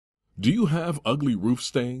Do you have ugly roof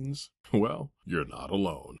stains? Well, you're not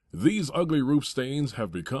alone. These ugly roof stains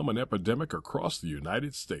have become an epidemic across the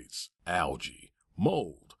United States. Algae,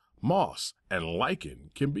 mold, moss, and lichen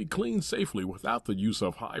can be cleaned safely without the use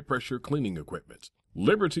of high-pressure cleaning equipment.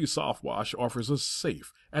 Liberty SoftWash offers a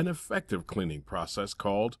safe and effective cleaning process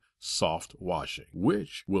called soft washing,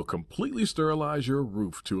 which will completely sterilize your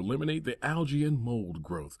roof to eliminate the algae and mold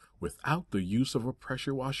growth without the use of a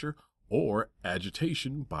pressure washer or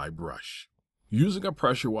agitation by brush. Using a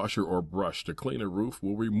pressure washer or brush to clean a roof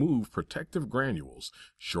will remove protective granules,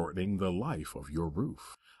 shortening the life of your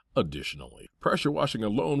roof. Additionally, pressure washing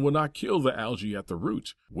alone will not kill the algae at the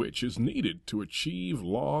root, which is needed to achieve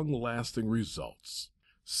long-lasting results.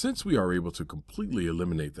 Since we are able to completely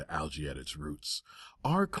eliminate the algae at its roots,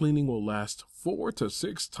 our cleaning will last 4 to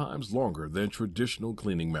 6 times longer than traditional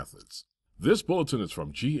cleaning methods. This bulletin is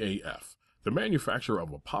from GAF, the manufacturer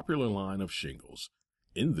of a popular line of shingles.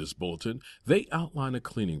 In this bulletin, they outline a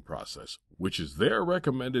cleaning process, which is their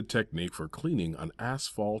recommended technique for cleaning an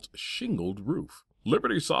asphalt shingled roof.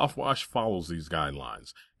 Liberty SoftWash follows these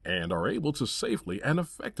guidelines and are able to safely and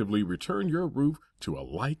effectively return your roof to a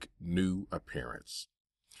like-new appearance.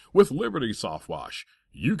 With Liberty SoftWash,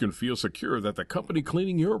 you can feel secure that the company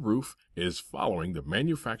cleaning your roof is following the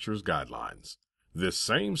manufacturer's guidelines. This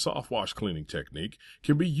same soft wash cleaning technique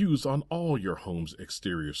can be used on all your home's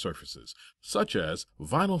exterior surfaces, such as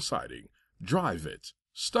vinyl siding, dry-vit,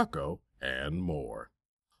 stucco, and more.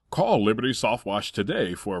 Call Liberty SoftWash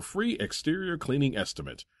today for a free exterior cleaning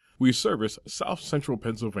estimate. We service South Central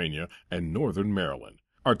Pennsylvania and Northern Maryland.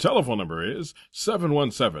 Our telephone number is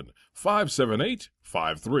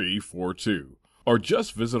 717-578-5342, or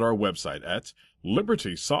just visit our website at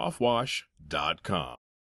libertysoftwash.com.